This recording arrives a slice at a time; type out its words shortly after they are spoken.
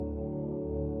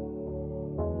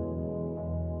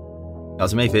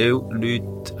Also wir haben viele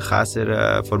Leute,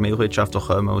 Käser von der Milchwirtschaft, die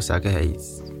kommen und sagen, hey,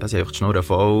 sie haben einfach die Schnur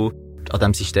voll, an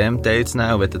diesem System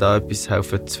teilzunehmen und wollen da etwas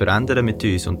helfen zu verändern mit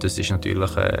uns. Und das ist natürlich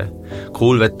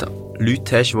cool, wenn du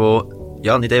Leute hast, die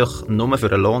ja, nicht einfach nur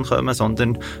für einen Lohn kommen,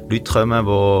 sondern Leute kommen,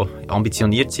 die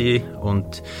ambitioniert sind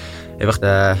und einfach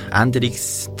den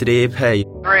Änderungstrieb haben.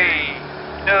 3,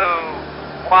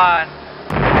 2, 1.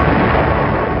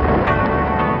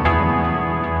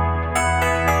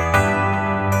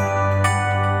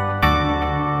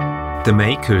 The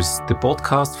Makers, der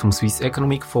Podcast vom Swiss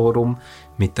Economic Forum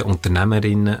mit den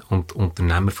Unternehmerinnen und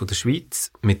Unternehmern von der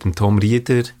Schweiz, mit dem Tom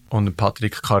Rieder und dem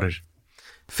Patrick Karrer.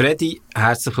 Freddy,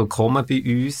 herzlich willkommen bei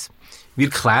uns. Wie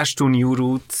erklärst du New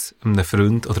Roots einem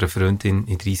Freund oder einer Freundin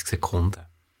in 30 Sekunden?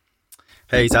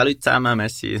 Hey, salut zusammen,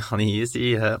 merci, kann ich hier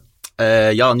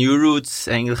sein. Ja, New Roots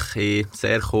eigentlich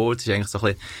sehr kurz, ist eigentlich so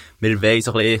ein bisschen, wir wollen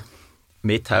so ein bisschen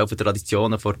mithelfen,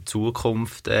 Traditionen vor der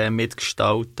Zukunft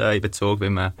mitgestalten, in Bezug, wie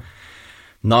man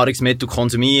Nahrungsmittel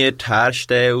konsumiert,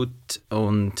 herstellt,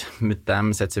 und mit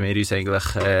dem setzen wir uns eigentlich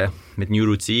mit New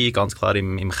Roots ein, ganz klar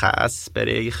im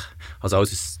Käsebereich, also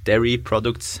alles Dairy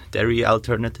Products, Dairy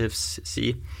Alternatives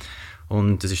sind.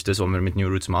 Und das ist das, was wir mit New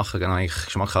Roots machen, genau, eigentlich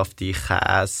geschmackhafte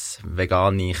Käse,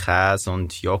 vegane Käse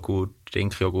und Joghurt,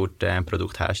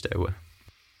 Trinkjoghurt-Produkte herstellen.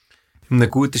 Einem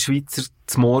guten Schweizer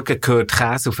zum Morgen gehört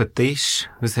Käse auf den Tisch.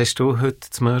 Was hast du heute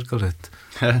zum Morgen?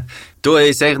 Du,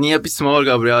 ich sage nie etwas zum Morgen,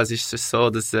 aber ja, es ist so,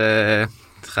 dass der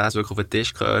Käse wirklich auf den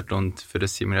Tisch gehört, und für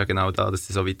das sind wir ja genau da, dass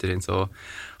das so weiterhin so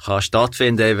kann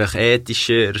stattfinden, einfach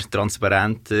ethischer,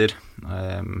 transparenter,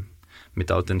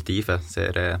 mit Alternativen,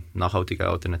 sehr nachhaltigen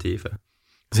Alternativen.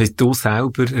 Das heisst, du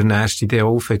selber ernährst dich dann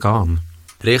auch vegan?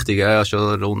 Richtig, ja,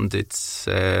 schon rund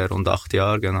 8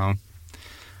 Jahre, genau.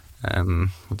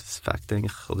 Und das Fakt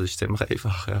eigentlich, oder ist ziemlich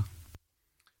einfach, ja.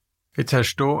 Jetzt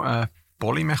hast du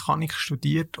Polymechanik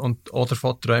studiert und oder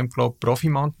von träumt, glaube ich,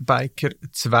 Profi-Mountainbiker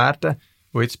zu werden,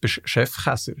 und jetzt bist du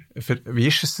Chefkäser. Wie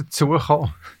ist es dazu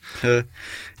gekommen?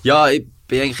 Ja, ich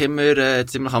bin eigentlich immer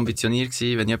ziemlich ambitioniert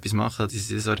gewesen, wenn ich etwas mache, dass ich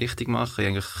es so richtig mache. Ich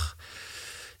eigentlich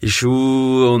in der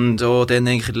Schule und auch dann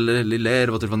eigentlich in der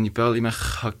Lehre, oder wenn ich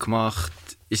Polymech gemacht habe,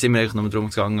 ist immer eigentlich nur darum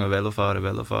gegangen,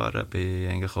 Velofahren. Bin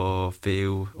eigentlich auch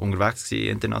viel unterwegs gewesen,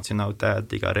 international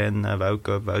tätig, an Rennen,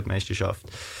 Weltcup, Weltmeisterschaft.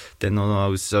 Dann noch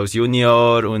als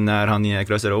Junior, und dann hatte ich einen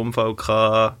grösseren Unfall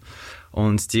gehabt.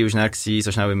 Und das Ziel war dann,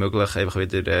 so schnell wie möglich einfach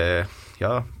wieder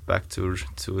back zur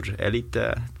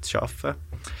Elite zu arbeiten.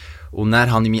 Und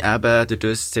dann habe ich mich eben durch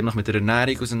das ziemlich mit der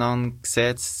Ernährung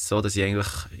auseinandergesetzt, so dass ich eigentlich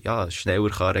schneller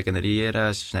kann regenerieren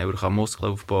kann, schneller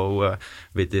Muskeln aufbauen kann,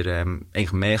 wieder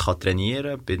eigentlich mehr kann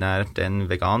trainieren kann. Bin dann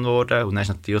vegan geworden, und dann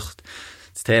war natürlich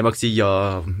das Thema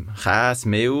Käse,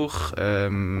 Milch,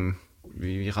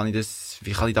 wie kann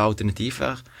ich da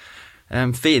Alternativen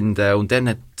finden. Und dann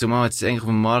hat zumal jetzt eigentlich auf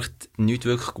dem Markt nichts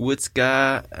wirklich Gutes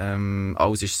gegeben.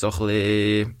 Alles war so ein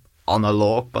bisschen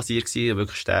analog basiert gewesen,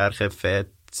 wirklich Stärke, Fett,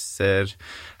 sehr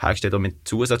hergestellt auch mit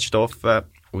Zusatzstoffen.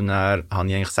 Und dann habe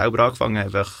ich eigentlich selber angefangen,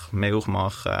 einfach Milch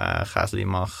machen, Käse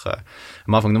machen.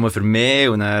 Am Anfang nur für mich,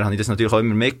 und dann habe ich das natürlich auch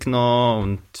immer mitgenommen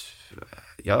und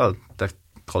den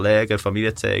Kollegen, der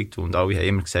Familie gezeigt, und alle haben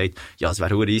immer gesagt, ja, es wäre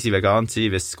verdammt easy vegan zu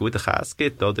sein, wenn es guten Käse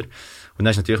gibt, oder? Und dann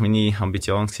war natürlich meine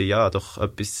Ambition, doch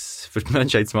etwas für die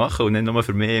Menschheit zu machen und nicht nur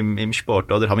für mich im Sport,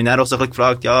 oder? Habe mich dann auch so ein bisschen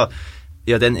gefragt,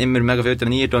 ich habe dann immer mega viel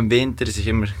trainiert, auch im Winter, es war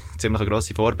immer ziemlich eine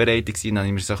grosse Vorbereitung gewesen. Dann habe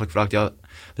ich mich so gefragt,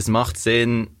 was macht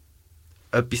Sinn,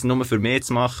 etwas nur für mich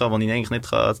zu machen, was ich eigentlich nicht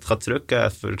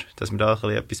zurückgeben kann, dass wir da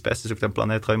etwas Besseres auf diesem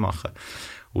Planeten machen können.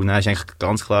 Und dann war eigentlich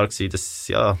ganz klar gewesen, dass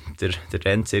der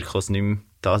Rennzirkus nicht mehr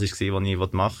das war, was ich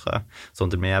machen wollte,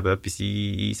 sondern mehr eben etwas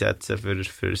einsetzen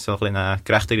für so eine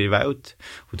gerechtere Welt.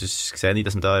 Und das sehe ich,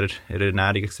 dass man da in der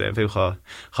Ernährung extrem viel kann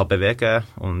bewegen kann.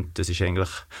 Und das ist eigentlich,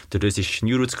 dadurch ist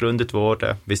New Roots gegründet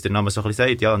worden, wie es der Name so ein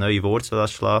bisschen sagt, neue Wurzeln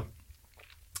schlagen.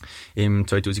 Im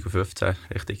 2015,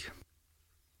 richtig.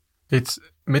 Jetzt,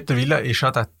 mittlerweile ist ja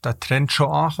der Trend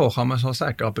schon angekommen, kann man so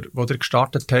sagen. Aber wo ihr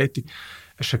gestartet habt, war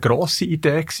eine grosse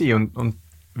Idee gewesen. Und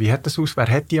wie hat das aus? Wer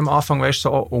hat die am Anfang so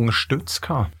unterstützt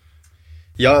gehabt?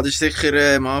 Ja, das ist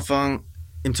sicher am Anfang,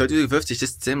 im 2015 ist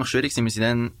das ziemlich schwierig gewesen. Wir sind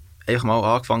dann einfach mal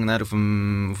angefangen auf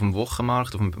dem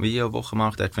Wochenmarkt, auf dem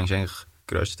Bio-Wochenmarkt. Dort fängst du eigentlich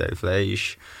grösstenteils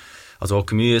Fleisch, also auch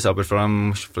Gemüse, aber vor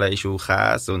allem Fleisch und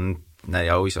Käse. Und dann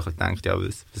haben alle so gedacht,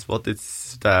 was will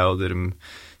jetzt der? Oder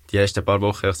die ersten paar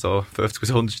Wochen so 50 bis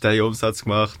 100 Steine Umsatz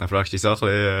gemacht. Dann fragst du dich so ein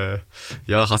bisschen,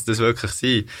 kann es das wirklich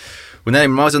sein? Und dann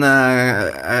haben wir mal so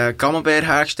einen Camembert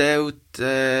hergestellt,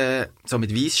 so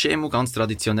mit Weissschimmel, ganz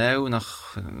traditionell,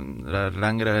 nach einer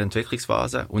längeren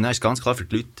Entwicklungsphase. Und dann war es ganz klar für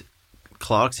die Leute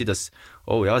klar gewesen, dass,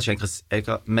 das ist eigentlich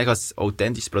ein mega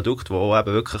authentisches Produkt, das auch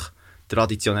eben wirklich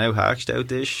traditionell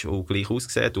hergestellt ist und gleich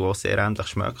aussieht und auch sehr ähnlich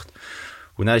schmeckt.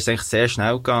 Und dann ist es eigentlich sehr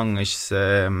schnell gegangen. Ist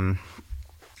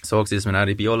so gewesen, dass wir dann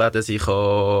in Bioläden sind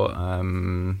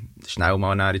schnell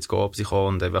mal ins Coop sind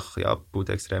und einfach, ja, die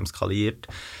Bude extrem skaliert.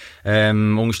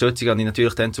 Unterstützung hatte ich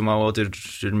natürlich dann zumal auch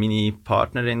durch meine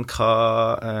Partnerin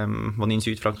gehabt, die ich in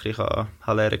Südfrankreich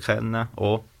lernen kennen,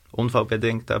 auch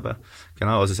unfallbedingt eben.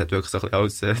 Genau, also es hat wirklich so ein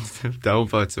bisschen der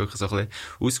Unfall hat es wirklich so ein bisschen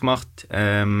ausgemacht,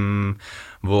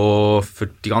 wo für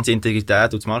die ganze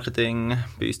Integrität und das Marketing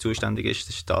bei uns zuständig ist,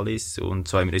 das ist Alice, und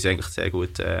so haben wir uns eigentlich sehr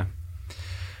gut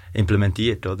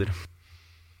implementiert, oder?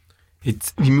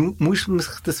 Jetzt, wie muss man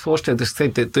sich das vorstellen? Du hast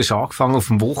gesagt, du hast angefangen auf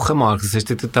dem Wochenmarkt. Das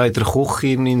hast du da in der Küche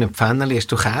in einem Pfännchen,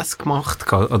 hast du Käse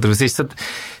gemacht? Oder was ist so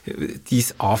dein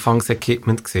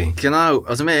Anfangsequipment gewesen? Genau,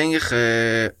 also wir haben eigentlich,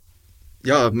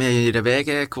 wir haben in einer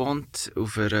WG gewohnt,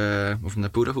 auf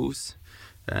einem Bauernhaus,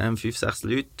 5, 6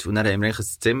 Leute, und dann haben wir eigentlich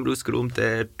ein Zimmer ausgeräumt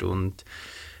dort, und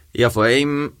ich habe von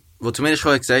einem, der zu mir ist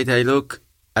gekommen, gesagt, hey, schau,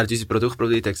 er hat unser Produkt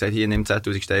produziert, er hat gesagt, hier, nimm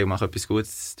 10'000 Steine und mach etwas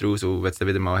Gutes draus, und wenn du es dann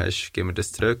wieder mal hast, gib mir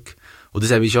das zurück. Und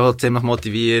das hat mich schon ziemlich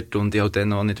motiviert, und ich hatte dann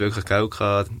noch nicht wirklich Geld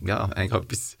gehabt, ja, eigentlich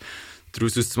etwas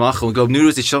daraus zu machen. Und ich glaube,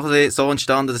 Neuros ist schon so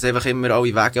entstanden, dass einfach immer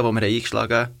alle Wege, die wir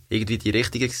eingeschlagen haben, irgendwie die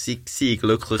richtigen waren,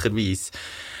 glücklicherweise.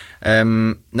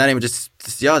 Dann haben wir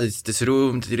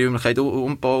die Räumlichkeit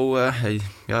umbauen, haben,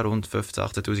 ja, rund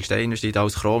 15.000, 18.000 Steine investiert,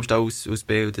 alles Chromstahl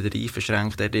ausgebildet, den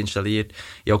Reifenschrank dort installiert.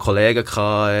 Ich hatte Kollegen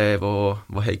gehabt,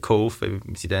 die geholfen.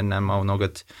 Wir sind dann mal noch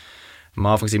am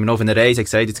Anfang sind wir noch auf einer Reise, haben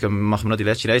gesagt, jetzt machen wir noch die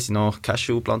letzte Reise, noch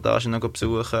Cashew-Plantagen noch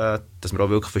besuchen, dass wir auch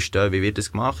wirklich verstehen, wie wird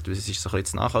das gemacht. Es ist so ein bisschen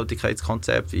das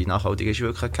Nachhaltigkeitskonzept, wie nachhaltig ist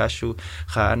wirklich ein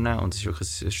Cashew-Kerne, und es ist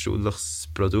wirklich ein schulliches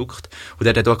Produkt. Und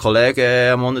dort hat auch ein Kollege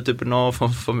einen Monat übernommen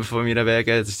von meiner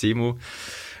Wege, der Simon.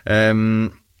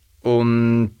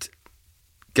 Und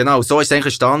genau, so ist es eigentlich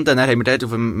entstanden. Dann haben wir dort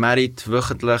auf dem Merit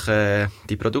wöchentlich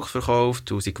die Produkte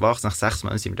verkauft und sind gewachsen. Nach 6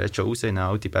 Monaten sind wir dort schon raus in eine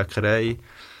alte Bäckerei.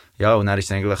 Ja, und dann ist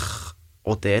es eigentlich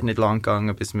auch der nicht lang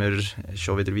gegangen, bis wir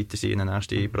schon wieder weiter sind in der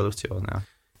nächsten Produktion. Ja.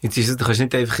 Jetzt ist es, du kannst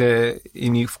nicht einfach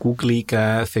auf Google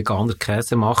eingeben, veganer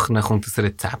Käse machen, dann kommt ein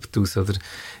Rezept raus, oder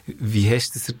wie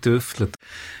hast du das ertüftelt?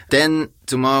 Dann,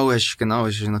 zumal hast du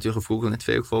natürlich auf Google nicht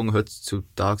viel gefunden.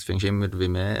 Heutzutage findest du immer wie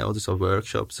mehr, oder so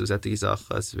Workshops und solche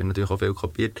Sachen. Es wird natürlich auch viel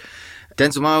kopiert.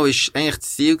 Dann zumal war eigentlich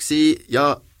das Ziel gewesen,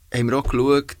 ja, haben wir auch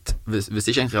geschaut, was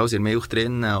ist eigentlich alles in der Milch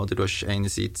drin, oder du hast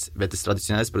einerseits, wenn du ein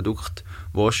traditionelles Produkt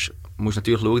willst, musst du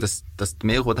natürlich schauen, dass die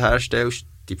Milch, die du herstellst,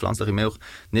 die pflanzliche Milch,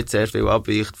 nicht sehr viel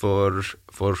abweicht von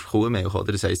Kuhmilch,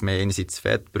 oder? Das heisst, wir haben einerseits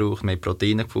Fett gebraucht, wir haben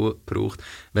Proteine gebraucht,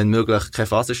 wenn möglich keine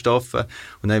Faserstoffe. Und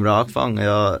dann haben wir angefangen,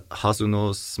 ja,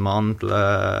 Haselnuss, Mandeln,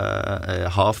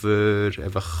 Hafer,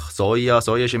 einfach Soja.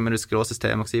 Soja war immer ein grosses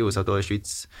Thema gewesen, weil es auch hier in der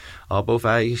Schweiz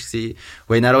anbaufähig war.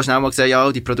 Und haben dann auch schnell mal gesagt,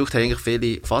 ja, die Produkte haben eigentlich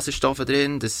viele Faserstoffe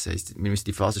drin. Das heisst, wir müssen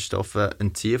die Faserstoffe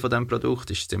entziehen von diesem Produkt.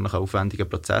 Das ist ein ziemlich aufwendiger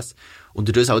Prozess. Und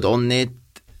dadurch halt auch nicht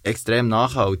extrem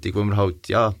nachhaltig, wo wir halt,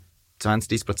 ja,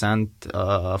 20-30%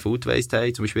 an Food Waste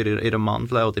haben, zum Beispiel in ihren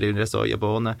Mandeln oder in ihren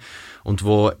Sojabohnen, und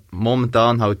wo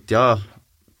momentan halt, ja,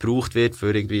 gebraucht wird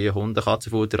für irgendwie Hunde-,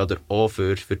 Katzenfutter oder auch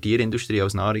für die Tierindustrie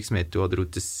als Nahrungsmittel, oder?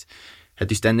 Und das hat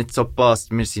uns dann nicht so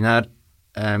gepasst. Wir sind dann,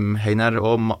 haben dann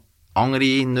auch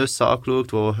andere Nüsse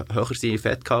angeschaut, die höher sind in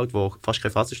Fettgehalt, die fast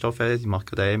keinen Wasserstoff haben, die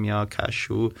Macadamia,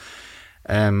 Cashew,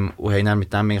 und haben dann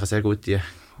mit dem eine sehr gute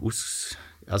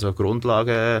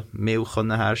Grundlagenmilch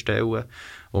herstellen,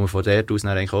 wo wir von dort aus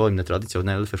dann eigentlich auch in einem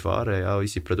traditionellen Verfahren, ja,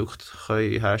 unsere Produkte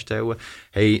können herstellen.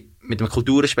 Hey, mit einem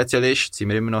Kulturspezialist sind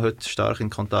wir immer noch heute stark in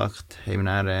Kontakt, haben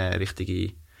wir dann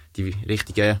die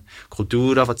richtige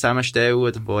Kultur zusammenstellen,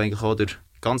 wo eigentlich auch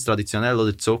ganz traditionell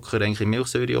oder Zucker eigentlich in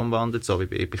Milchsäure umwandelt, so wie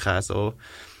bei Käse auch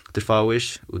der Fall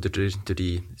ist. Oder durch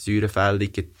die Säurefälle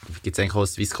gibt es eigentlich auch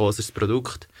ein viskoseres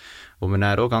Produkt, wo wir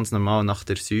dann auch ganz normal nach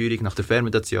der Säurung, nach der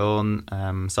Fermentation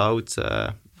Salz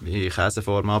in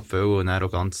Käseform abfüllen und dann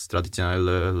auch ganz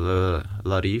traditionell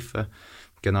reifen.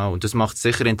 Genau, und das macht es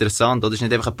sicher interessant. Das ist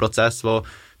nicht einfach ein Prozess, der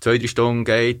 2-3 Stunden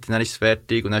geht, dann ist es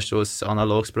fertig und dann hast du ein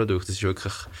analoges Produkt. Das ist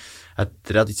wirklich ein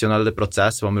traditioneller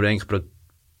Prozess, wo wir eigentlich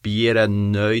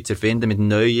probieren, neu zu erfinden mit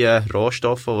neuen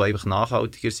Rohstoffen, die einfach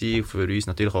nachhaltiger sind. Für uns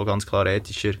natürlich auch ganz klar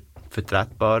ethischer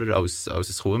vertretbarer als ein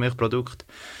Kuhmilchprodukt.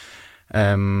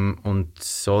 Und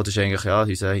so, das ist eigentlich ja,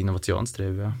 unser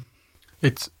Innovationstrieb. Ja.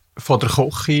 Jetzt von der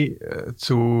Küche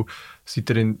seid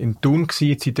ihr in Thun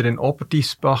gewesen, seid ihr in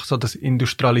Oberdiessbach, so das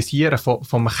Industrialisieren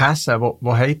vom Käse,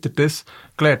 wo habt ihr das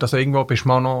gelernt? Also irgendwo bist du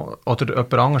mal noch, oder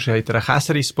jemand anderes, habt ihr einen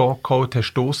Käser ins Boot geholt,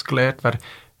 hast du es gelernt, wer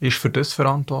ist für das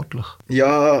verantwortlich?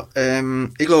 Ja,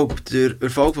 ich glaube, der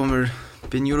Erfolg, den wir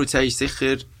bei Neuros haben, ist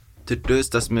sicher durch das,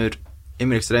 dass wir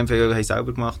immer extrem viel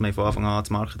selber gemacht. Wir haben von Anfang an das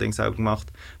Marketing selber gemacht,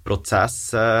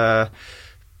 Prozesse,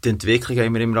 die Entwicklung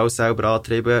haben wir immer alles selber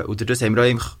angetrieben. Und dadurch haben wir auch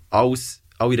eigentlich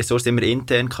alle Ressourcen immer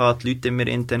intern gehabt, die Leute immer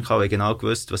intern gehabt, haben genau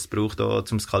gewusst, was es braucht auch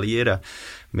zum Skalieren.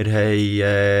 Wir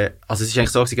haben, also es ist eigentlich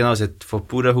so gewesen, genau, es hat vom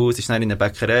Bauernhaus ist dann in eine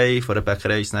Bäckerei, von der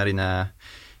Bäckerei ist dann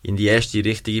in die erste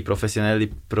richtige professionelle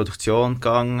Produktion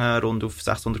gegangen, rund auf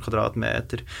 600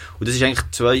 Quadratmeter. Und das ist eigentlich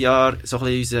 2 Jahre so ein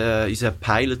bisschen unser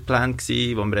Pilotplan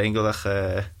gewesen, wo wir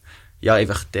eigentlich, ja,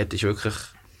 einfach, dort ist wirklich,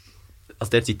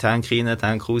 also dort sind Tank rein,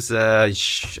 Tank raus,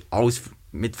 ist alles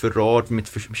mit Verrohr, mit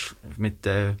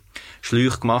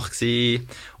Schläuchen gemacht gewesen.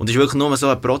 Und es war wirklich nur so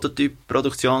eine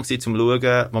Prototyp-Produktion gewesen, um zu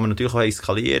schauen, wo wir natürlich auch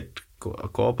skaliert,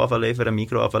 Coop liefern,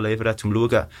 Migros liefern, um zu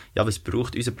schauen, ja, was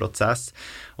braucht unser Prozess.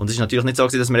 Und es ist natürlich nicht so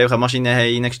gewesen, dass wir einfach eine Maschine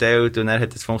reingestellt und dann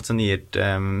hat es funktioniert.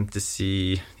 Das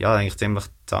waren, ja, eigentlich ziemlich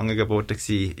Zangengeburten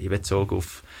gewesen, in Bezug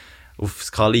auf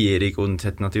Skalierung und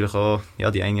hat natürlich auch,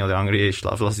 ja, die eine oder andere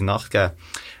schlaflose Nacht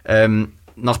gegeben.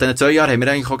 Nach diesen 2 Jahren haben wir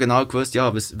eigentlich auch genau gewusst,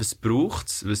 ja, was braucht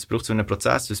es? Was braucht es für einen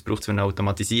Prozess? Was braucht es für eine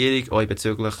Automatisierung? Auch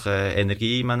bezüglich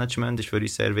Energiemanagement ist für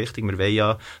uns sehr wichtig. Wir wollen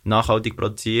ja nachhaltig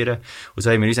produzieren. Und so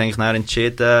haben wir uns eigentlich dann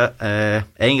entschieden,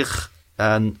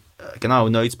 genau,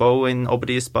 neu zu bauen in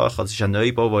Oberriesbach. Also es ist ein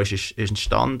Neubau, der ist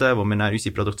entstanden, wo wir dann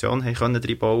unsere Produktion haben können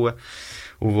reinbauen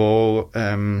und wo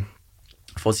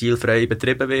fossilfrei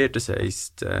betrieben wird. Das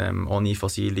heisst, ohne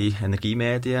fossile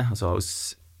Energiemedien, also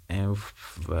als auf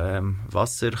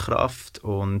Wasserkraft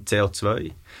und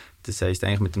CO2. Das heisst,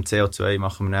 eigentlich mit dem CO2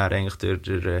 machen wir dann eigentlich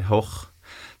durch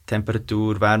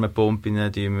Hochtemperatur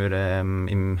Wärmepumpen, die wir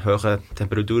im hohen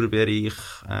Temperaturbereich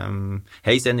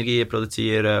Heißenergie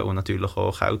produzieren und natürlich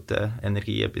auch kalte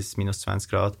Energie bis minus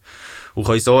 20 Grad. Und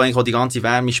können so eigentlich auch die ganze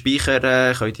Wärme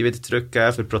speichern, können die wieder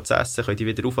zurückgeben für Prozesse, können die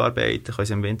wieder aufarbeiten, können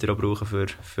sie im Winter auch brauchen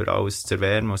für alles zu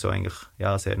erwärmen und so eigentlich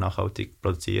ja, sehr nachhaltig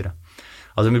produzieren.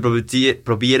 Also wir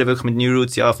probieren wirklich mit New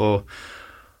Roots ja von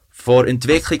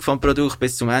Entwicklung vom Produkt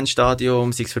bis zum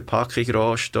Endstadium, sei es Verpackung,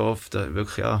 Rohstoff,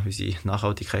 wirklich ja, unsere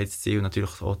Nachhaltigkeitsziele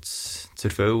natürlich auch zu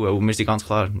erfüllen. Und wir sind ganz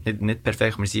klar nicht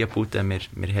perfekt, wir sind Putten,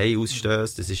 wir haben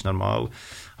Ausstöße, das ist normal,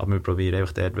 aber wir probieren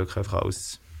einfach dort wirklich einfach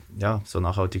alles ja, so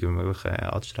nachhaltig wie möglich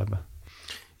anzustreben.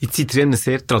 Jetzt seid ihr in einem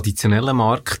sehr traditionellen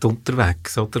Markt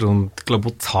unterwegs, oder? Und ich glaube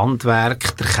auch das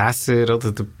Handwerk, der Käser,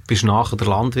 oder? Du bist nach der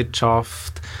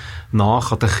Landwirtschaft,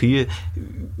 nach an den Kühen.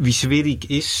 Wie schwierig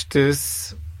ist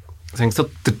das, sagen so,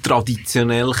 der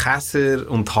traditionelle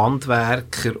Käser und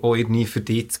Handwerker auch irgendwie für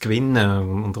dich zu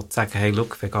gewinnen und auch zu sagen, hey,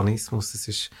 look, Veganismus,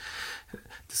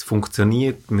 das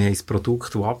funktioniert, wir haben ein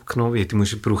Produkt, das abgenommen wird. Du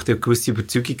brauchst eine gewisse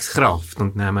Überzeugungskraft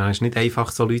und dann ist es nicht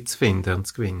einfach, so Leute zu finden und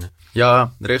zu gewinnen.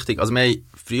 Ja, richtig. Also wir haben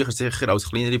früher sicher als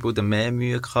kleinere Bude mehr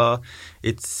Mühe gehabt.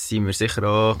 Jetzt sind wir sicher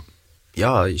auch,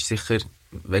 ja, ist sicher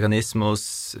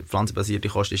Veganismus, pflanzenbasierte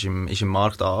Kost ist im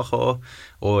Markt angekommen,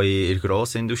 auch in der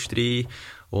Grossindustrie.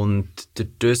 Und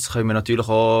dadurch können wir natürlich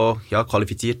auch ja,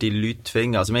 qualifizierte Leute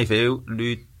finden. Also wir haben viele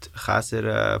Leute,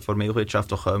 Käser von der Milchwirtschaft,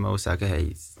 die kommen und sagen,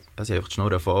 hey, sie haben einfach die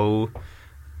Schnur voll,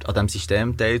 an diesem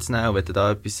System teilzunehmen und wollen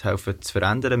da etwas helfen zu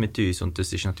verändern mit uns. Und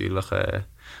das ist natürlich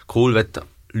cool, wenn du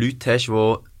Leute hast,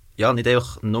 die ja, nicht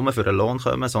einfach nur für einen Lohn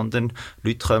kommen, sondern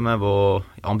Leute kommen,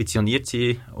 die ambitioniert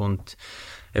sind und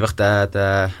einfach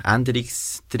den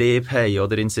Änderungstrieb haben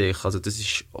oder, in sich. Also das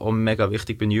ist auch mega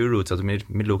wichtig bei New Roots. Also wir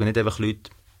schauen nicht einfach Leute,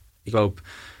 ich glaube,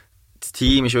 das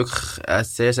Team ist wirklich ein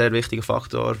sehr, sehr wichtiger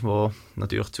Faktor, der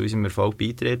natürlich zu unserem Erfolg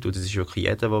beiträgt. Und das ist wirklich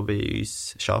jeder, der bei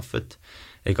uns arbeitet,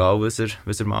 egal was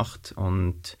er macht.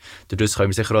 Und dadurch können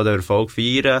wir sicher auch den Erfolg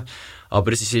feiern.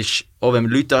 Aber es ist auch, wenn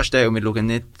wir Leute anstellen, wir schauen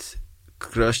nicht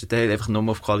grössten Teil einfach nur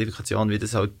auf Qualifikation, wie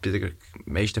das halt bei den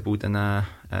meisten Buden der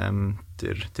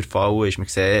Fall ist. Wir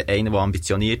sehen einen, der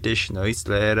ambitioniert ist, Neues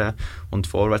zu lernen und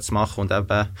vorwärts zu machen und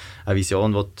eben eine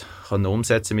Vision, die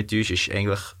umsetzen mit uns, ist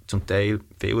eigentlich zum Teil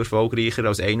viel erfolgreicher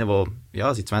als einer, der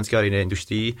ja, seit 20 Jahren in der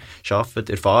Industrie arbeitet,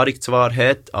 Erfahrung zwar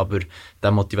hat, aber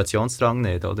den Motivationsdrang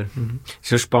nicht, oder? Mhm. Ist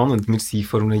ja spannend. Wir waren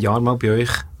vor einem Jahr mal bei euch,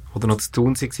 oder noch zu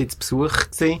tun, zu Besuch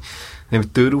gewesen. Wenn wir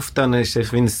die Tür auf, dann war es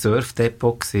wie ein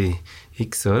Surfdepot gewesen.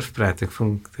 Surfbretter,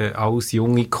 von alles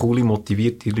junge, coole,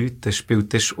 motivierte Leute.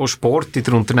 Spielt das auch Sport in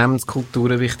der Unternehmenskultur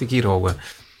eine wichtige Rolle?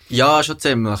 Ja, schon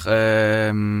ziemlich.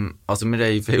 Also wir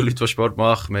haben viele Leute, die Sport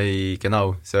machen. Wir haben,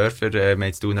 genau, Surfer, wir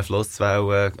haben zu tun, einen Fluss zu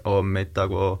wählen, auch am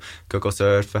Mittag, die gehen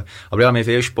surfen. Aber ja, wir haben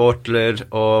viele Sportler,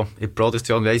 auch in der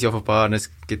Produktion weiss ich auch von Paaren, es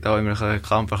gibt auch immer einen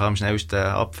Kampf, am schnellsten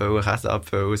abfüllen, Käse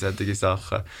abfüllen, solche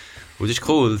Sachen. Und das ist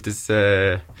cool, das,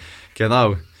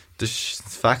 genau, das ist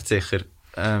Fakt sicher.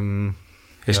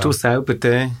 Hast du selber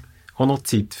auch noch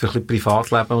Zeit für ein bisschen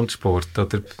Privatleben und Sport?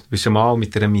 Oder bist du mal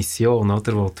mit einer Mission,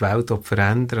 oder, die die Welt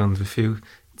verändern und wie viel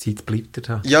Zeit bleibt er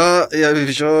da? Ja, ich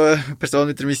bin schon eine Person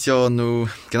mit der Mission und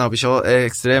genau, bin schon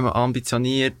extrem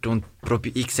ambitioniert und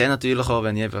ich sehe natürlich auch,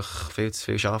 wenn ich einfach viel zu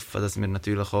viel arbeite, dass mir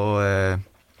natürlich auch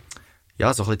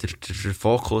ja, so ein bisschen der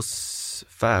Fokus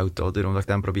fehlt, oder? Und wegen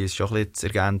dem probiere ich es schon ein bisschen zu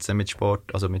ergänzen mit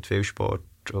Sport, also mit viel Sport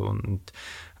und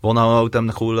wohne auch halt an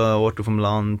einem coolen Ort auf dem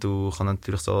Land und kann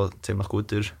natürlich so ziemlich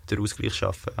gut den Ausgleich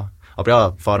schaffen. Ja. Aber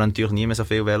ja, fahre natürlich nie mehr so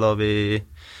viel Velo wie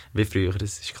früher,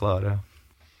 das ist klar, ja.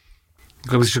 Ich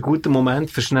glaube, es ist ein guter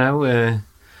Moment für schnell Eine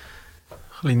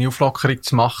kleine Auflockerung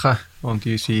zu machen und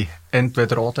in unsere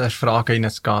Entweder-oder-Fragen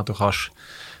hineinzugehen. Du kannst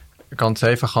ganz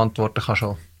einfach antworten, kannst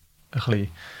auch ein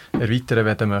bisschen erweitern,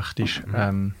 wenn du möchtest.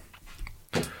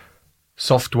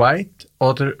 Soft White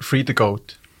oder Free the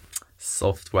Goat?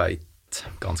 Soft White,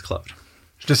 ganz klar.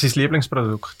 Ist das dein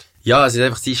Lieblingsprodukt? Ja, es ist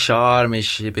einfach sein Charme,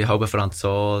 ich bin halber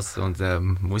Franzose und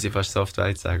muss ich fast Soft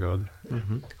White sagen, oder?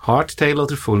 Hardtail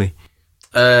oder Fully?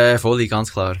 Fully,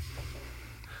 ganz klar.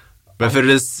 Wenn für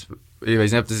das, ich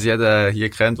weiß nicht, ob das jeder hier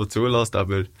kennt, der zulässt,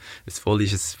 aber das Fully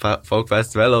ist ein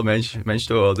vollgefälltes Velo, meinst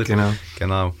du, oder?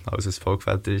 Genau. Also das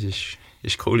vollgefällt ist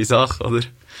eine coole Sache, oder?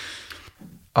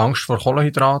 Angst vor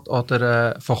Kohlenhydrat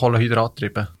oder von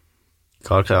Kohlenhydrattrieben?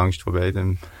 Gar keine Angst vor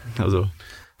beidem. Also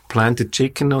Planted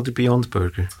Chicken oder Beyond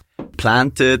Burger?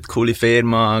 Planted, coole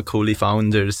Firma, coole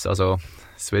Founders, also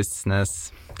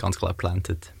Swissness, ganz klar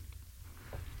Planted.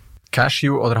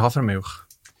 Cashew oder Hafermilch?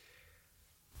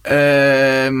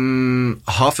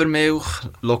 Hafermilch,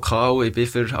 lokal, ich bin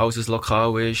für alles, was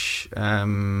lokal ist.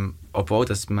 Obwohl,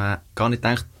 dass man gar nicht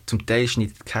denkt, zum Teil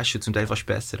schneidet Cashew zum Teil fast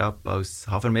besser ab als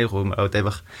Hafermilch, weil man halt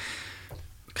einfach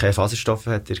keine Faserstoffe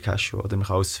hat in Cashew, oder man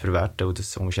kann alles verwerten und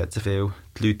das unterschätzen viel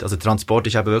die Leute. Also Transport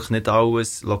ist eben wirklich nicht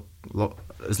alles. Ein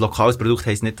lokales Produkt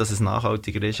heisst nicht, dass es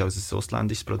nachhaltiger ist als ein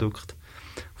ausländisches Produkt.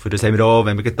 Für das haben wir auch,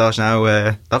 wenn wir da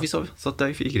schnell, darf ich so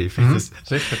tief eingreifen?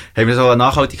 Sicher. Haben wir so einen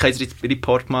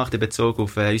Nachhaltigkeitsreport gemacht in Bezug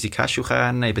auf unsere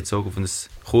Cashewkerne, in Bezug auf ein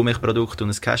Kuhmilchprodukt und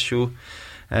ein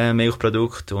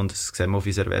Cashew-Milchprodukt und das sehen wir auf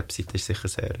unserer Webseite, ist sicher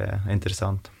sehr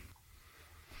interessant.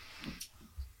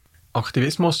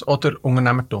 Aktivismus oder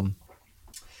Unternehmertum?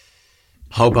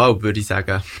 Halb, würde ich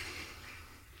sagen.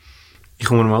 Ich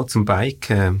komme mal zum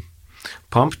Bike.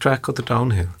 Pumptrack oder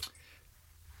Downhill?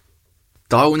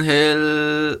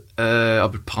 Downhill,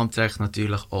 aber Pumptrack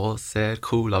natürlich auch sehr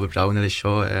cool, aber Downhill ist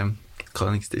schon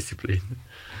Königsdisziplin.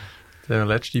 Der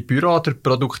letzte, Büro oder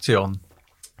Produktion?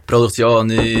 Produktion,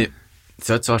 ich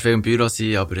sollte zwar viel im Büro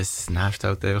sein, aber es nervt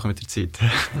halt einfach mit der Zeit.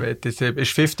 Ist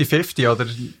 50-50, oder?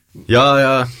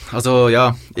 Ja, also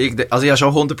ja, ich habe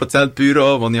schon 100%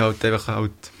 Büro, wo ich halt einfach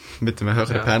mit einem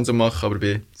höheren Pensum mache, aber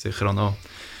bin sicher auch noch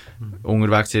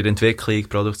unterwegs in der Entwicklung,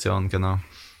 Produktion, genau.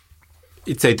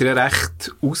 Jetzt habt ihr ja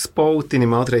recht ausgebaut, in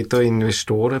dem Alter habt ihr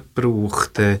Investoren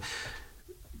gebraucht.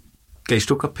 Gehst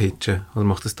du pitchen oder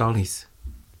macht das Alice?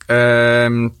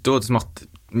 Das macht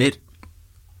mir...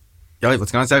 Ja, ich wollte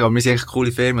es gar nicht sagen, aber wir sind eigentlich eine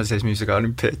coole Firma, das heisst, wir müssen gar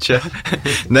nicht pitchen.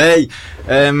 Nein,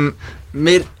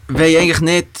 wir wollen eigentlich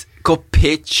nicht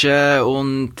pitchen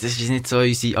und das ist nicht so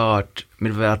unsere Art.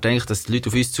 Wir wollen eigentlich, dass die Leute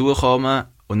auf uns zukommen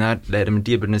und dann lernen wir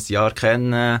die über ein Jahr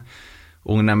kennen,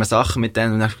 unternehmen Sachen mit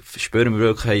denen und dann spüren wir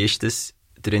wirklich, hey, ist das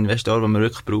der Investor, den wir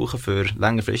wirklich brauchen, für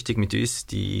längerfristig mit uns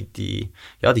die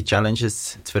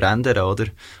Challenges zu verändern, oder?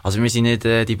 Also wir sind nicht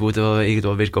die Bude, die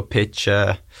irgendwo wird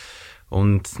pitchen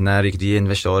und dann irgendwie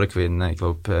Investoren gewinnen. Ich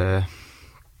glaube,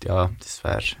 das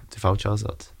wäre der falsche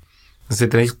Ansatz. Also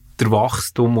hat eigentlich der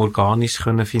Wachstum organisch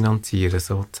können finanzieren,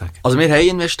 sozusagen? Also wir haben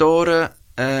Investoren,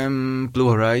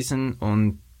 Blue Horizon,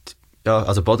 und ja,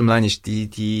 also Bottomline ist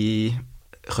die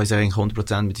können sich eigentlich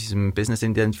 100% mit unserem Business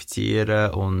identifizieren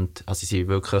und also sie sind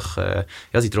wirklich,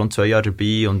 seit rund 2 Jahren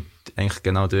dabei und eigentlich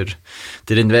genau der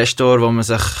Investor, den man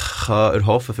sich kann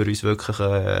erhoffen für uns wirklich,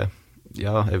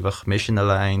 einfach Mission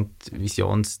aligned,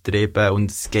 visionstrieben und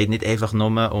es geht nicht einfach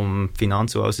nur um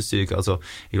Finanz und all das Zeug. Also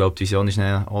ich glaube, die Vision ist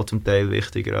auch zum Teil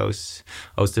wichtiger als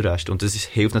der Rest und das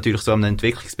hilft natürlich so einem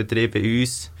Entwicklungsbetrieb bei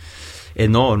uns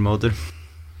enorm, oder?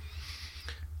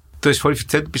 Du hast vorhin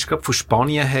erzählt, du bist gerade von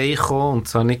Spanien hergekommen, und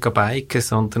zwar nicht biken,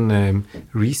 sondern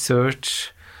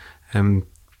Research.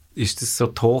 Ist das so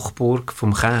die Hochburg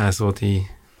vom Käse, die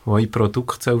eure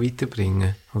Produkte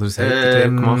weiterbringen soll? Oder was habt ihr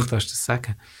gemacht, hast du das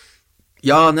sagen?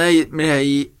 Ja, nein, wir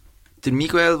haben den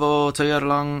Miguel, der 2 Jahre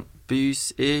lang bei uns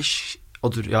ist,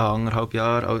 oder ja, 1,5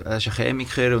 Jahre, er ist ein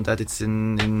Chemiker und hat jetzt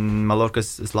in Mallorca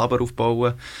ein Labor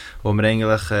aufgebaut, wo wir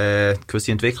eigentlich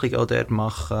gewisse Entwicklungen auch dort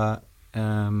machen.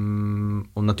 Und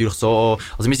natürlich so,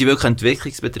 also wir sind wirklich ein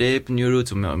Entwicklungsbetrieb,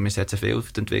 Newroots, und wir setzen viel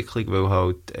auf die Entwicklung, weil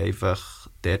halt einfach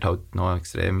dort halt noch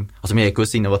extrem, also wir haben einen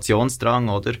gewissen Innovationsdrang,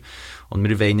 oder? Und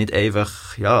wir wollen nicht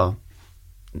einfach,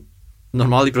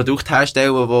 normale Produkte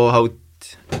herstellen, die halt,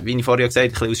 wie ich vorher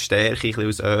gesagt habe, ein bisschen aus Stärke, ein bisschen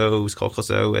aus Öl, aus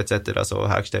Kokosöl etc. so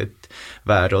hergestellt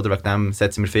werden, oder? Wegen dem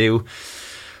setzen wir viel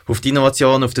auf die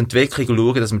Innovation, auf die Entwicklung und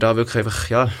schauen, dass wir da wirklich einfach,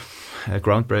 ja,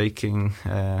 groundbreaking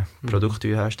Produkte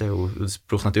herstellen. Und das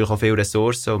braucht natürlich auch viele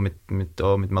Ressourcen, und mit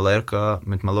Mallorca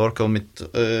und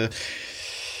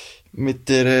mit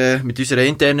unserer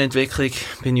internen Entwicklung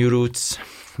bei New Roots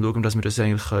schauen wir, dass wir das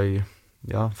eigentlich können,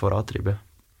 ja, vorantreiben.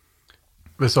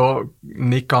 Was auch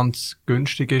nicht ganz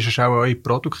günstig ist auch eure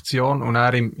Produktion, und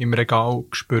er im Regal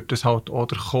spürt das halt auch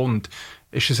der Kunde.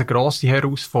 Ist es eine grosse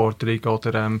Herausforderung,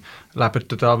 oder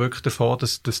lebt ihr da wirklich davon,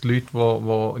 dass die Leute, die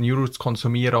New Roots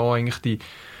konsumieren, auch eigentlich die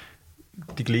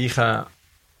gleichen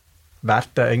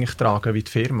Werte eigentlich tragen wie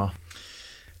die Firma?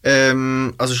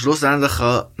 Also schlussendlich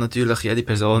kann natürlich jede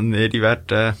Person ihre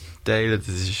Werte teilen,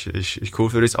 das ist cool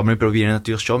für uns, aber wir probieren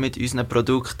natürlich schon mit unseren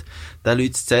Produkten den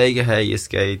Leuten zu zeigen, hey, es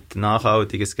geht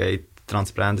nachhaltig, es geht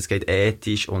transparent, es geht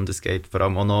ethisch und es geht vor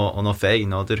allem auch noch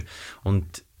fein, oder?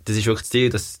 Und das ist wirklich das Ziel,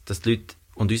 dass die Leute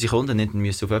und unsere Kunden nicht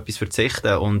müssen auf etwas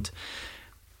verzichten. Und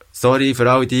sorry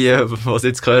für alle die es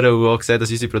jetzt hören und auch sehen,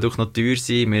 dass unsere Produkte noch teuer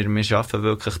sind, wir arbeiten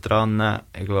wirklich dran.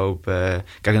 Ich glaube,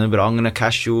 gegenüber anderen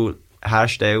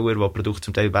Cashew-Herstellern, die Produkte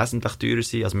zum Teil wesentlich teurer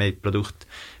sind. Also wir haben Produkte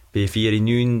bei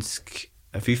 4,90,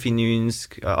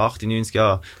 5,90, 8,90,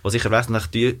 ja, die sicher wesentlich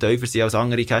tiefer sind als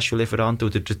andere Cashew-Lieferanten.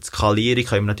 Und durch die Skalierung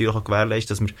können wir natürlich auch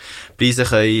gewährleisten, dass wir Preise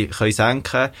können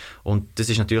senken. Und das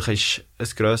ist natürlich ein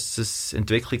grosses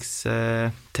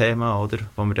Entwicklungsthema, oder?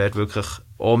 Wo wir dort wirklich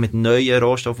auch mit neuen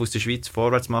Rohstoffen aus der Schweiz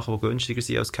vorwärts machen, die günstiger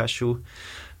sind als Cashew,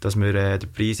 dass wir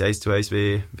den Preis 1:1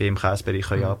 wie im Käsebereich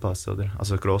können anpassen, oder?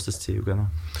 Also ein grosses Ziel, genau.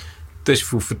 Du hast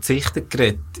von Verzichten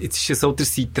geredet. Jetzt ist es so, ihr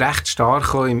seid recht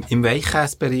stark auch im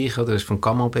Weichkäsebereich, oder? Du hast von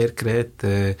Camembert geredet.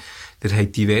 Ihr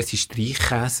habt diverse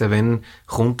Streichkäse. Wenn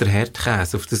kommt der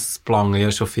Hartkäse? Auf das planen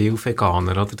ja schon viele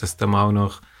Veganer, oder? Dass da mal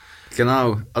noch...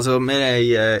 Genau. Also wir haben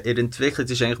in der Entwicklung,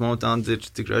 das ist eigentlich momentan der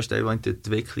grösste Teil, der in die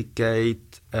Entwicklung geht.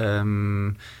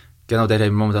 Genau, da haben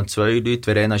wir momentan 2 Leute.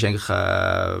 Verena ist eigentlich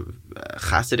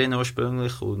Käserin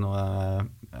ursprünglich und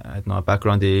hat noch einen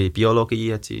Background in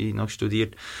Biologie, hat sie noch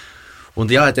studiert. Und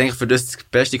ja, ich denke, für das die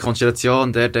beste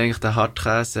Konstellation, der denke ich, den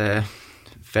Hartkäse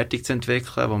fertig zu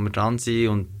entwickeln, wo wir dran sind.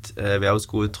 Und wenn alles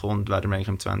gut kommt, werden wir eigentlich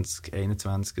im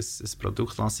 2021 ein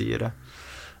Produkt lancieren.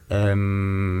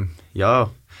 Ja,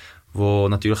 wo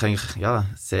natürlich eigentlich, ja,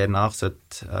 sehr nach an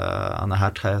einen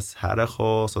Hartkäse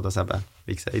herkommen, sodass eben,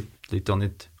 wie gesagt, die Leute auch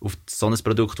nicht auf so ein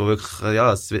Produkt, das wirklich,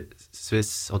 ja,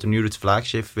 Swiss oder New Roots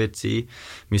Flaggschiff wird sein,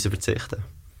 müssen verzichten.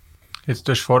 Jetzt,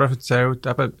 du hast vorher erzählt,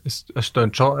 eben, es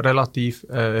klingt schon relativ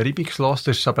reibungslos,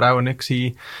 das war es aber auch nicht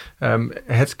gewesen.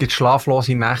 Es gibt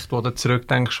schlaflose Nächte, wo du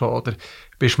zurückdenkst, oder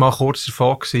bist du mal kurz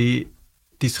davon gewesen,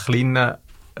 deine kleine,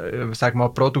 sag mal,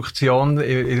 Produktion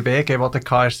in der WG, die du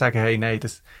hast, sagen, hey, nein,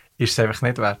 das ist es einfach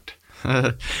nicht wert?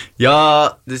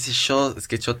 Ja, das ist schon, es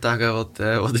gibt schon Tage, wo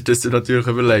du das natürlich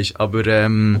überlegst, aber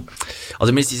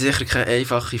also wir sind sicher keine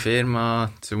einfache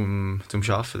Firma zum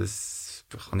Arbeiten, das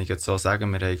kann ich jetzt so sagen.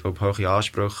 Wir haben, glaube ich, hohe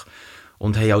Ansprüche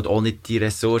und haben halt auch nicht die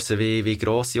Ressourcen wie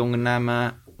grosse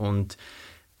Unternehmen, und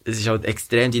es ist halt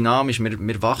extrem dynamisch,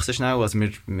 wir wachsen schnell, also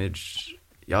wir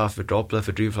ja, verdoppeln,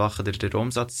 verdreifachen den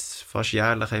Umsatz fast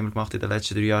jährlich haben wir gemacht in den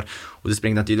letzten 3 Jahren, und das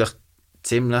bringt natürlich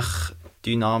ziemlich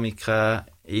Dynamiken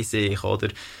in sich, oder?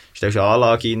 Du stellst eine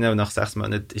Anlage rein und nach 6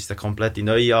 Monaten ist es eine komplette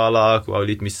neue Anlage, wo alle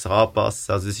Leute müssen es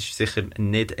anpassen, also es ist sicher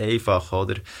nicht einfach,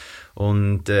 oder?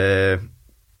 Und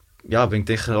ja, bringt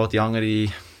sicher auch die andere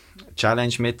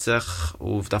Challenge mit sich.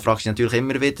 Und da fragst du dich natürlich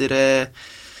immer wieder,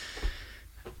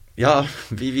 ja,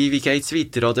 wie geht's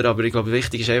weiter, oder? Aber ich glaube,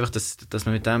 wichtig ist einfach, dass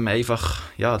man mit dem einfach,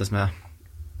 ja, dass man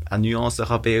eine Nuance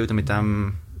kann bilden, mit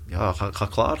dem, ja,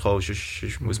 kann klarkommen.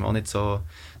 Sonst muss man auch nicht so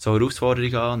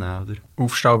Herausforderungen annehmen, oder?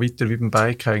 Aufstehen weiter wie beim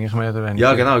Bike eigentlich mehr oder weniger.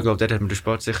 Ja, genau. Ich glaube, dort hat mir der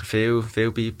Sport sicher viel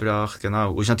beigebracht,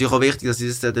 genau. Und es ist natürlich auch wichtig, dass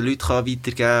ich das den Leuten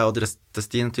weitergeben kann, oder dass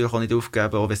die natürlich auch nicht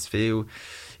aufgeben, auch wenn es viel...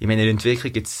 In meiner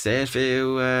Entwicklung gibt es sehr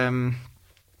viele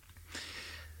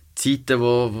Zeiten,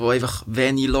 wo einfach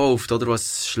wenig läuft, oder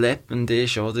was schleppend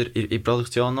ist, oder? In der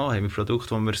Produktion noch haben wir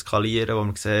Produkte, die wir skalieren, wo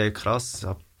wir sehen, krass,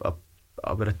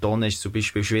 aber eine Tonne ist zum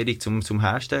Beispiel schwierig zum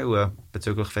Herstellen,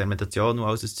 bezüglich Fermentation und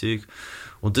all das Zeug.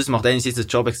 Und das macht einerseits den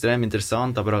Job extrem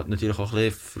interessant, aber natürlich auch ein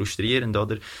bisschen frustrierend,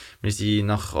 oder? Wir sind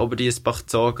nach Oberdiessbach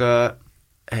gezogen, haben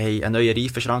einen neuen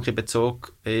Reifenschrank in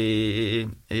Bezug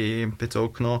genommen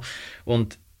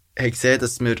und haben gesehen,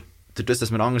 dass wir, dadurch,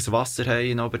 dass wir anderes Wasser haben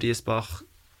in Oberdiessbach,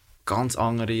 ganz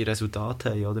andere Resultate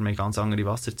haben, oder? Wir haben ganz andere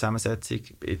Wasserzusammensetzung,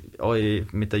 auch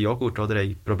mit dem Joghurt, oder? Wir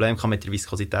haben Probleme mit der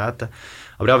Viskosität.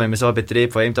 Aber ja, wenn man so einen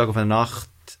Betrieb von einem Tag auf eine Nacht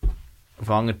auf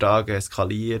anderen Tagen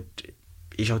skaliert,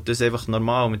 ist halt das einfach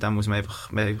normal, mit dem muss man einfach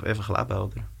leben,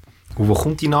 oder? Und wo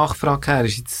kommt die Nachfrage her?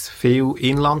 Ist jetzt viel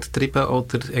Inland getrieben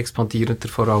oder expandiert ihr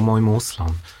vor allem auch im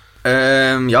Ausland?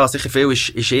 Ja, sicher viel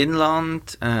ist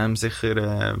Inland,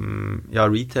 sicher ja,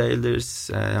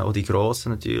 Retailers, auch die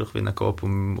grossen natürlich, wie ein Coop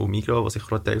und Migros, die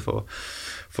sicher auch ein Teil von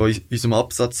unserem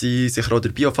Absatz sind, sicher auch der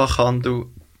Biofachhandel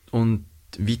und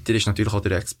weiter ist natürlich auch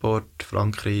der Export,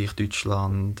 Frankreich,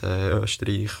 Deutschland,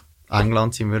 Österreich,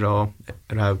 England sind wir auch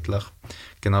erhältlich,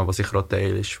 genau, was sicher auch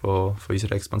Teil ist von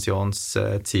unserem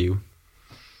Expansionsziel.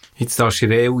 Jetzt darfst du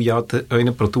in der EU ja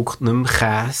euren Produkt nicht mehr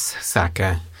Käse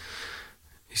sagen.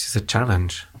 Ist das eine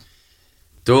Challenge?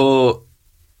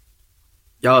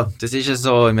 Ja, das ist ja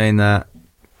so. Ich meine,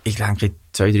 ich denke, in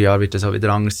 2-3 Jahren wird das auch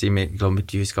wieder anders sein. Ich glaube, wir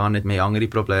tun uns gar nicht mehr andere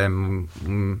Probleme.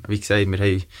 Wie gesagt,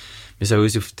 wir sollen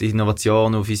uns auf die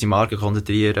Innovation, auf unsere Marke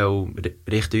konzentrieren und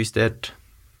richten uns dort,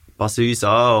 passen uns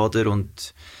an, oder?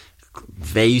 Und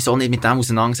wollen uns auch nicht mit dem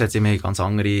auseinandersetzen. Wir haben ganz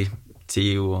andere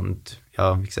Ziele und,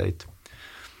 ja, wie gesagt,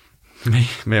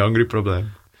 mehr andere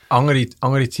Probleme.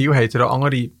 Andere Ziele haben ja auch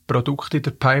andere Produkte in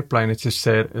der Pipeline. Jetzt ist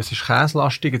es ist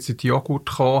käselastig, jetzt sind die Joghurt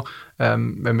gekommen.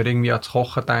 Wenn wir irgendwie ans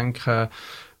Kochen denken,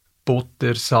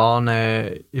 Butter,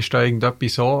 Sahne, ist da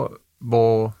irgendetwas so,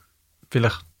 wo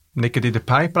vielleicht nicht in der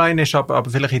Pipeline ist, aber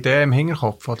vielleicht Ideen im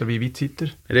Hinterkopf, oder wie weit seid ihr?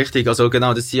 Richtig, also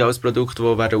genau, das sind alles Produkte,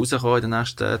 die werden rauskommen in den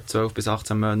nächsten 12 bis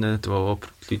 18 Monaten, die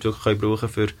die Leute wirklich brauchen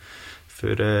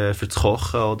für das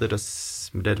Kochen, oder? Dass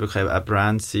wir dort wirklich eine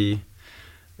Brand sind,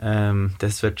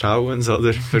 das wird Challenge,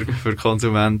 oder? Für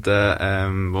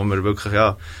Konsumenten, wo wir wirklich,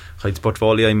 ja, können das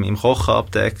Portfolio im Kochen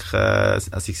abdecken, sei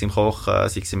es im Kochen,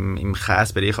 sei es im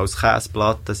Käsebereich als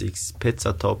Käseplatten, sei es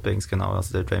Pizza-Toppings, genau,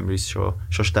 also dort wollen wir uns schon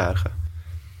stärken.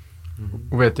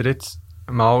 Und wenn ihr jetzt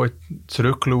mal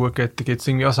zurückschaut, gibt es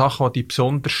irgendwie auch Sachen, die dich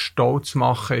besonders stolz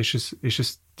machen? Ist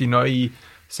es die neue,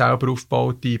 selber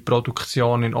aufgebaute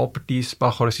Produktion in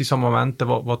Oberdiessbach? Oder sind so Momente,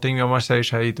 wo du irgendwie mal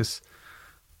sagst, hey, das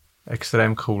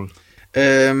extrem cool?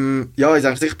 Ja, ich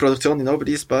denke sicher, die Produktion in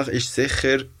Oberdiessbach ist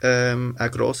sicher ein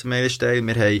grosser Meilenstein.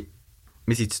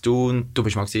 Wir sind zu Thun, du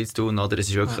bist mal zu Thun, oder? Es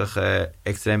ist wirklich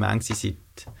extrem eng gewesen,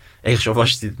 eigentlich schon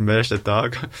fast seit dem ersten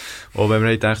Tag. Auch wenn wir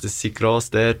nicht gedacht, es sei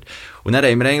gross dort. Und dann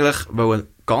haben wir eigentlich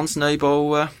ganz neu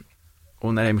bauen.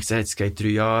 Und dann haben wir gesagt, es geht 3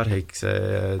 Jahre, haben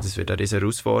gesehen, das wird eine riesige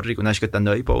Herausforderung. Und dann ist gerade ein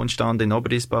Neubau entstanden in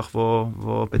Oberdiessbach,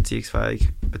 wo bezugsfähig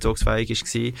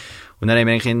war. Und dann haben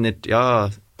wir eigentlich in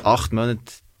 8 Monaten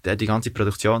die ganze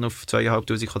Produktion auf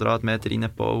 2'500 Quadratmeter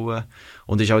reingebaut.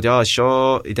 Und ist halt, ist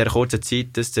schon in dieser kurzen Zeit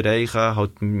das zu erreichen,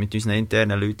 halt mit unseren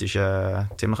internen Leuten, ist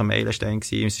ziemlich ein Meilenstein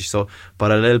gewesen. Es war so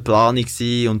parallel Planung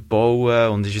und Bauen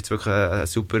und ist jetzt wirklich eine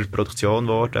super Produktion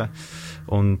geworden.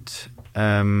 Und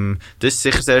das ist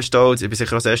sicher sehr stolz. Ich bin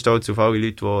sicher auch sehr stolz auf alle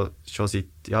Leute, die schon seit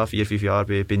 4-5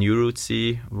 Jahren bei New Roots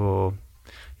sind,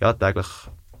 die täglich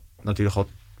natürlich auch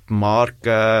die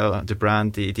Marke, der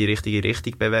Brand in die richtige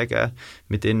Richtung bewegen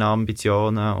mit ihren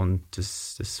Ambitionen und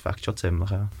das fängt schon ziemlich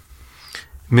an.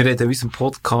 Wir reden in unserem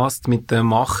Podcast mit den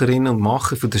Macherinnen und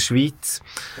Machern von der Schweiz.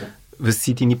 Was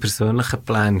sind deine persönlichen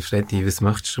Pläne, Freddy? Was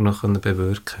möchtest du noch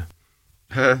bewirken?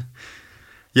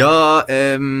 Ja,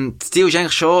 das Ziel ist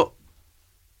eigentlich schon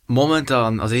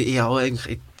momentan, also ich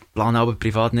plane aber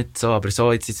privat nicht so, aber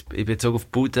so jetzt in Bezug auf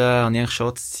Bude habe ich eigentlich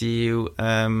schon das Ziel,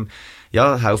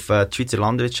 helfen die Schweizer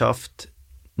Landwirtschaft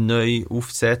neu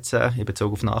aufzusetzen in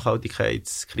Bezug auf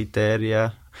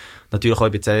Nachhaltigkeitskriterien. Natürlich auch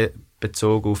in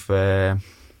Bezug auf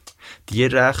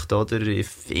Tierrecht, oder? Ich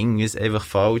finde es einfach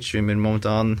falsch, wie wir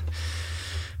momentan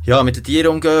mit den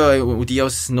Tieren umgehen und die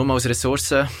nur als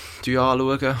Ressourcen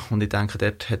anschauen. Und ich denke,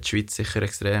 dort hat die Schweiz sicher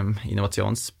extrem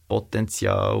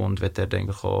Innovationspotenzial und wird dort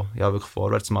eigentlich auch wirklich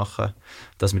vorwärts machen,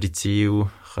 dass wir die Ziele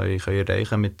können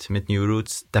erreichen mit New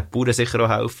Roots. Den Bauern sicher auch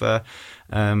helfen,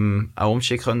 auch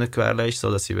Umstieg können gewährleisten,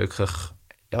 sodass sie wirklich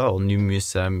und nicht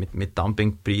müssen mit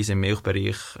Dumpingpreisen im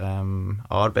Milchbereich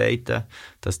arbeiten,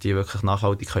 dass die wirklich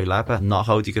nachhaltig leben können,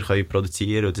 nachhaltiger können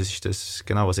produzieren, und das ist das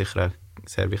genau, was sicher ein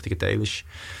sehr wichtiger Teil ist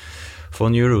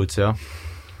von New Roots, ja.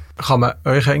 Kann man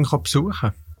euch eigentlich auch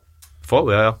besuchen?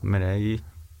 Voll, ja. Wir haben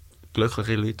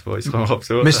glückliche Leute, die uns besuchen.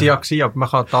 Wir waren ja gewesen, aber man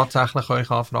kann tatsächlich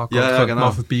euch anfragen, genau.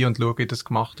 Mal vorbei und schauen, wie das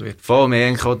gemacht wird. Voll, wir haben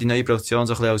eigentlich auch die neue Produktion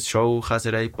so ein bisschen als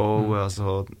Showkäserei bauen,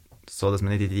 also so, dass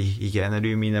man nicht in die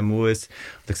Hygieneräume rein muss.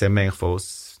 Da sehen wir eigentlich von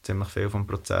uns ziemlich viel vom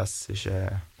Prozess. Das ist,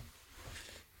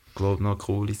 glaube ich, noch eine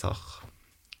coole Sache.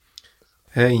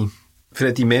 Hey,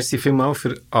 Freddy, merci vielmals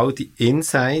für all die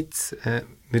Insights.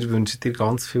 Wir wünschen dir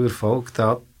ganz viel Erfolg,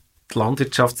 da die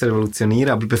Landwirtschaft zu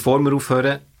revolutionieren. Aber bevor wir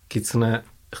aufhören, gibt es eine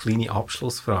kleine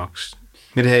Abschlussfrage.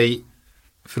 Wir haben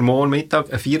für morgen Mittag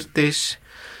einen Viertisch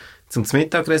zum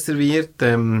Mittag reserviert.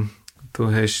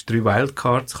 Du hast 3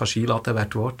 Wildcards, kannst einladen, wer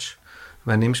du willst.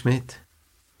 Wer nimmst du mit?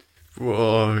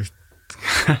 Wow.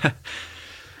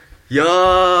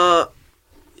 Ja,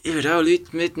 ich würde auch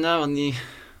Leute mitnehmen, die ich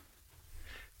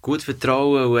gut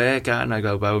vertraue und gerne. Ich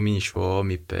glaube auch meine Schwau,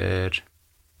 mein Bär.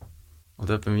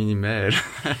 Oder etwa meine Mehr.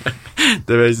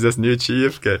 Dann weiss ich, dass nichts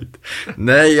schief geht.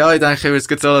 Nein, ja, ich denke, ich würde es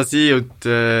gut so sein. Und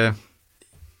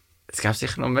es gäbe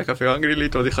sicher noch mega viele andere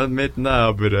Leute, die ich mitnehmen könnte,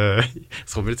 aber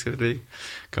es kommt mir jetzt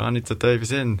gar nicht so tief in den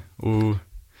Sinn. Und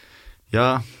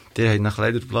ja, die haben nach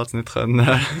leider den Platz nicht können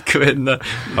gewinnen,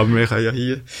 aber wir können ja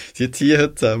hier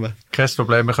zusammen. Kein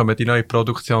Problem, wir können die neue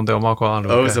Produktion dann auch mal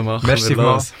anschauen. Also machen Merci wir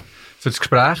los. für das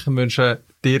Gespräch. Wir wünschen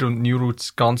dir und New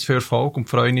Roots ganz viel Erfolg und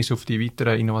freuen uns auf die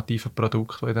weiteren innovativen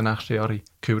Produkte, die in den nächsten Jahren in die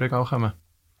Kühlregal kommen.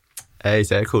 Hey,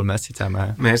 sehr cool, merci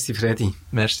zusammen. Merci, Freddy.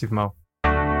 Merci mal.